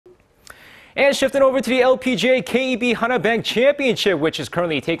And shifting over to the LPGA KEB-Hana Bank Championship, which is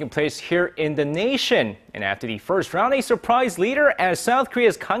currently taking place here in the nation. And after the first round, a surprise leader as South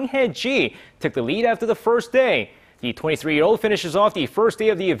Korea's Kang Hae-ji took the lead after the first day. The 23-year-old finishes off the first day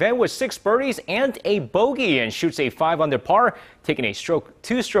of the event with 6 birdies and a bogey and shoots a 5 under par, taking a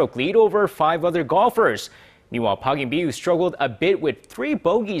two-stroke lead over 5 other golfers. Meanwhile, Inbee, who struggled a bit with 3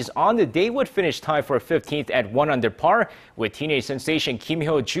 bogeys on the day, would finish tied for 15th at 1 under par, with teenage sensation Kim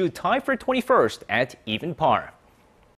Hyo-joo tied for 21st at even par.